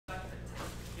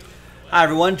Hi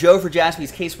everyone, Joe for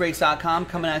JaspysCaseBreaks.com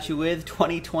coming at you with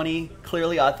 2020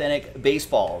 Clearly Authentic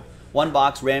Baseball. One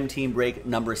box random team break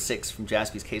number 6 from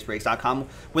JaspysCaseBreaks.com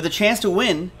with a chance to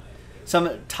win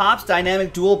some Topps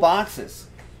Dynamic Dual boxes.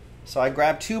 So I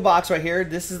grabbed 2 boxes right here.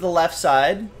 This is the left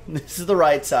side, this is the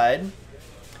right side.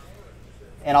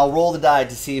 And I'll roll the die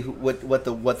to see what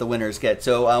the winners get.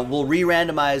 So we'll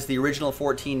re-randomize the original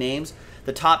 14 names.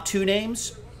 The top 2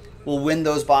 names will win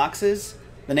those boxes.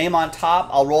 The name on top,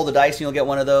 I'll roll the dice and you'll get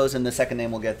one of those, and the second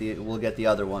name will get the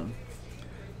other one.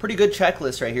 Pretty good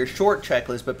checklist right here. Short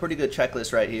checklist, but pretty good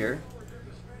checklist right here.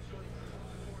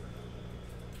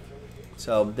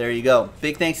 So there you go.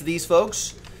 Big thanks to these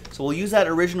folks. So we'll use that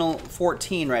original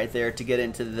 14 right there to get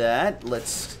into that.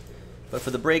 But for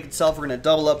the break itself, we're going to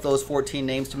double up those 14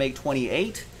 names to make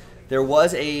 28. There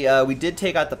was we did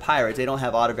take out the Pirates. They don't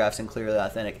have autographs in Clearly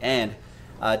Authentic, and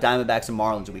Diamondbacks and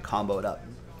Marlins will be comboed up.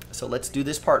 So let's do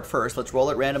this part first. Let's roll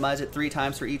it, randomize it 3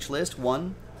 times for each list.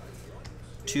 1,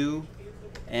 2,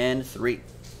 and 3.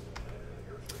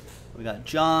 We got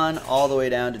John all the way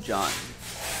down to John.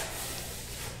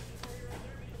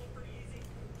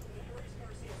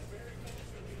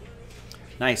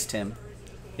 Nice, Tim.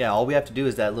 Yeah, all we have to do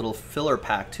is that little filler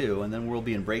pack too, and then we'll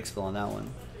be in Breaksville on that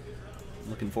one.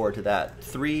 Looking forward to that.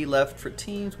 3 left for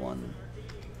teams. 1,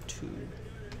 2,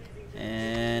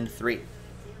 and 3.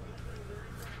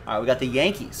 All right, we got the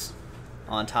Yankees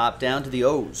on top down to the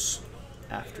O's.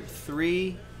 After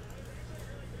 3.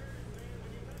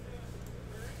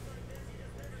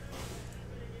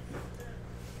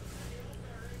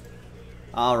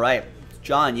 All right,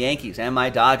 John, Yankees, and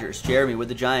my Dodgers. Jeremy with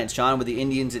the Giants. John with the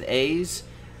Indians and A's.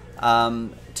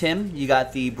 Tim, you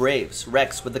got the Braves.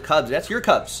 Rex with the Cubs. That's your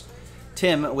Cubs.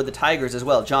 Tim with the Tigers as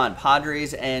well. John,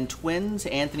 Padres and Twins.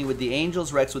 Anthony with the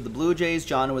Angels. Rex with the Blue Jays.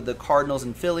 John with the Cardinals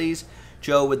and Phillies.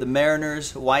 Joe with the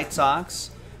Mariners, White Sox.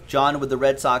 John with the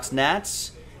Red Sox,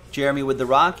 Nats. Jeremy with the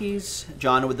Rockies.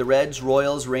 John with the Reds,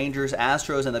 Royals, Rangers,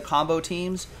 Astros, and the combo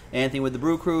teams. Anthony with the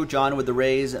Brew Crew. John with the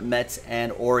Rays, Mets,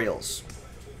 and Orioles.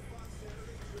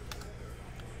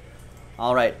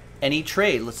 All right, any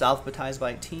trade? Let's alphabetize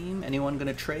by team. Anyone going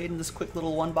to trade in this quick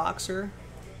little one-boxer?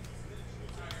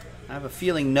 I have a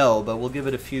feeling no, but we'll give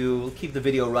it a few. We'll keep the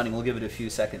video running. We'll give it a few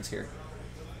seconds here.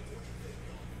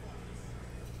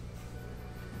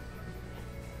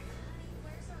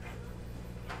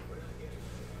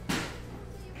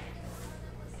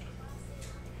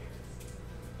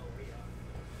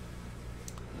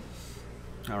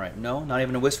 All right, no, not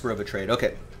even a whisper of a trade.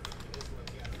 Okay.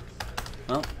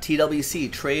 Well,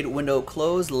 TWC, trade window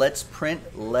closed. Let's print,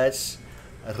 let's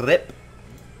rip.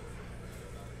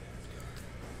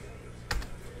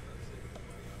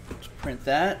 Let's print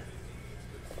that.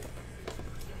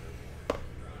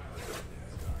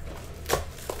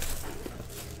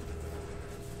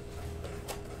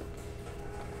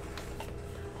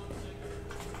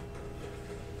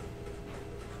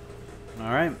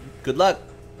 All right, good luck.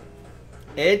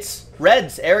 It's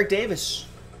Reds, Eric Davis.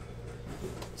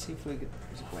 Let's see if we get,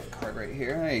 there's a white card right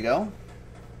here. There you go.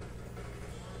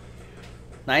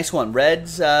 Nice one.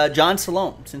 Reds, John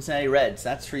Salome, Cincinnati Reds.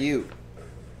 That's for you.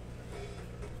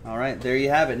 All right, there you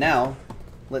have it. Now,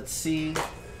 let's see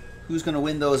who's going to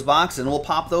win those boxes, and we'll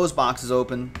pop those boxes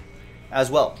open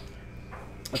as well.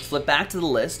 Let's flip back to the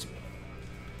list.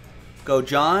 Go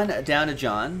John down to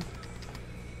John.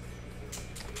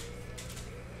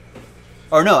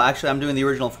 Or no, actually, I'm doing the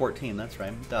original 14. That's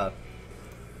right. Duh.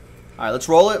 All right, let's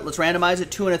roll it. Let's randomize it.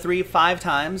 2 and a 3, 5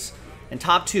 times. And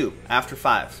top 2 after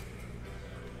 5.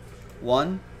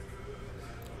 1,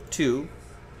 2,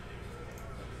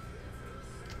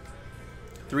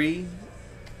 3,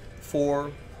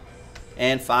 4,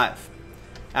 and 5.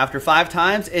 After 5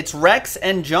 times, it's Rex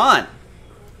and John.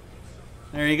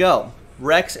 There you go.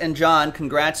 Rex and John,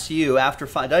 congrats to you after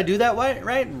 5. Did I do that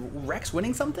right? Rex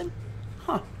winning something?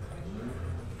 Huh.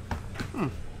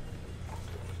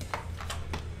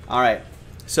 All right,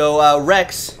 so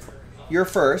Rex, you're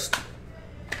first.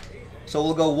 So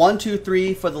we'll go 1, 2,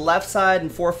 3 for the left side and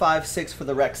 4, 5, 6 for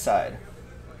the Rex side.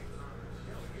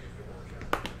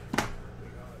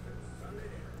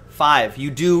 5,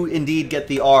 you do indeed get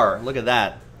the R. Look at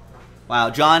that.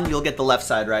 Wow, John, you'll get the left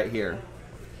side right here.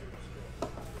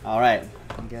 All right,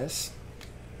 I guess.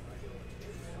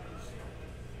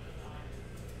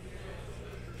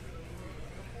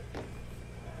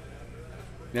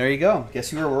 There you go.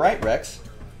 Guess you were right, Rex.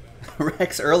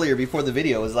 Rex earlier before the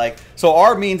video was like, so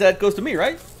R means that goes to me,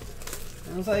 right?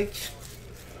 And I was like,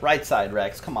 right side,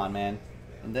 Rex. Come on, man.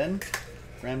 And then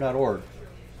ram.org.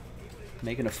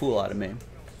 Making a fool out of me.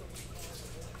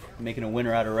 Making a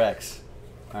winner out of Rex.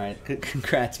 All right,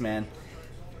 congrats, man.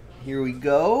 Here we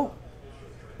go.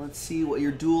 Let's see what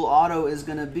your dual auto is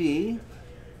going to be.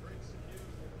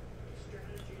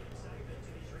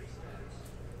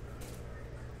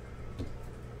 If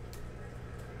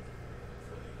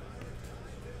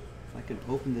I can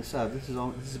open this up, this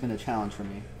has been a challenge for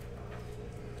me.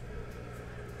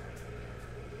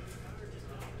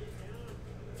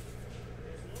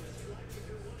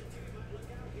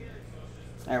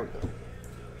 There we go.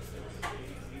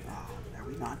 Oh, there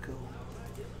we not go.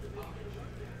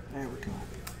 There we go.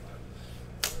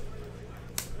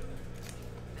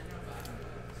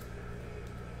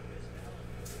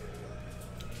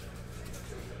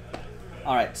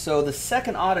 All right, so the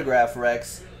second autograph,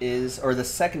 Rex, or the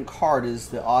second card is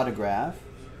the autograph.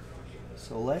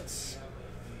 So let's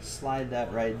slide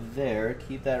that right there,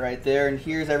 keep that right there, and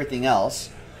here's everything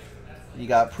else. You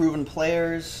got proven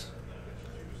players,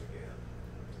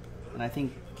 and I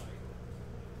think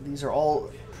these are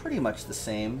all pretty much the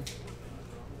same.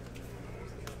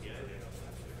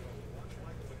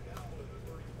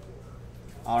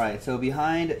 All right, so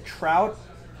behind Trout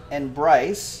and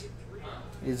Bryce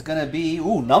is going to be,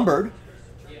 numbered.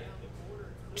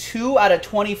 2 out of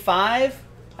 25.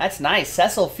 That's nice.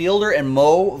 Cecil Fielder and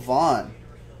Mo Vaughn.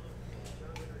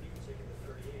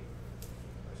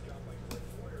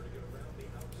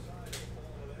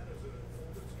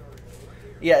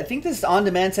 Yeah, I think this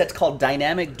on-demand set's called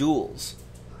Dynamic Duels.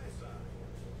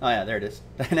 Oh yeah, there it is.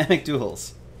 Dynamic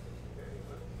Duels.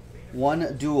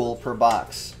 1 duel per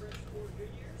box.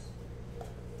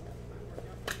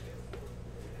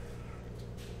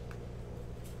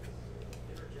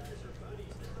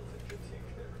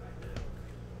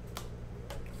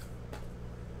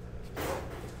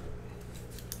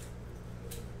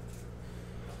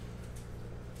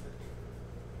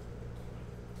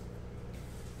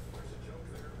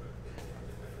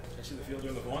 See the fielder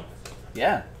in the one?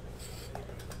 Yeah.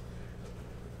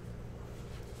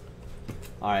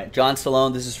 All right, John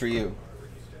Stallone, this is for you.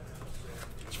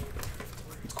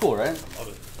 It's cool, right? Love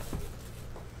it.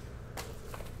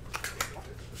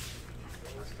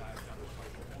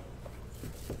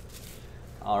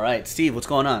 All right, Steve, what's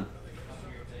going on?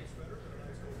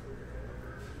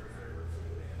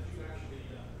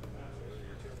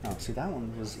 Oh, see, that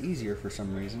one was easier for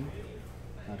some reason.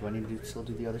 Do I need to still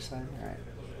do the other side? All right.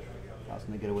 I was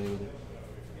going to get away with it.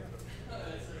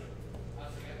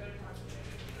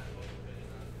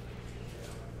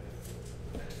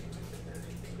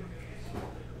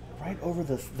 Right over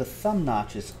the thumb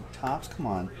notches, Tops. Come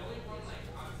on.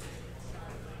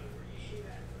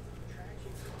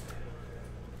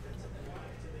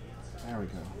 There we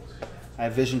go. I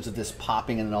have visions of this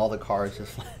popping in all the cards.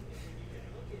 Just like,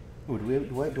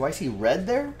 ooh, do I see red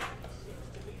there?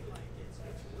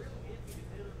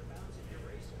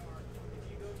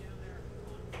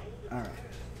 All right.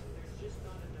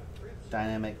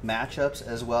 Dynamic matchups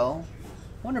as well.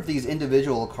 I wonder if these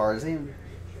individual cards,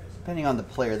 depending on the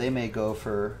player, they may go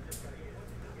for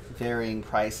varying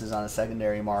prices on a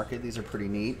secondary market. These are pretty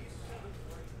neat.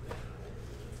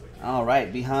 All right,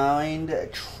 behind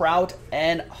Trout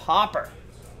and Hopper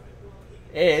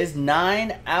is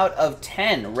 9 out of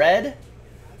 10. Red.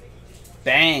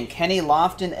 Bang. Kenny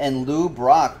Lofton and Lou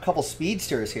Brock. A couple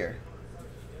speedsters here.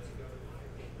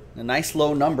 A nice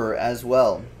low number as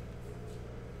well.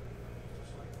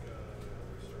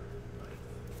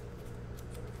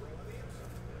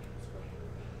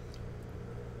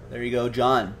 There you go,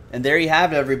 John. And there you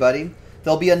have it, everybody.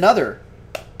 There'll be another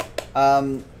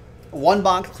one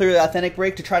box Clearly Authentic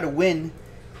break to try to win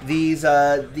these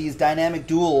dynamic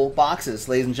dual boxes,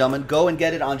 ladies and gentlemen. Go and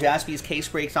get it on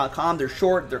jaspyscasebreaks.com. They're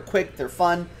short, they're quick, they're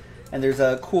fun, and there's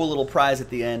a cool little prize at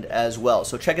the end as well.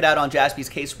 So check it out on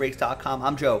jaspyscasebreaks.com.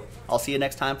 I'm Joe. I'll see you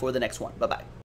next time for the next one. Bye-bye.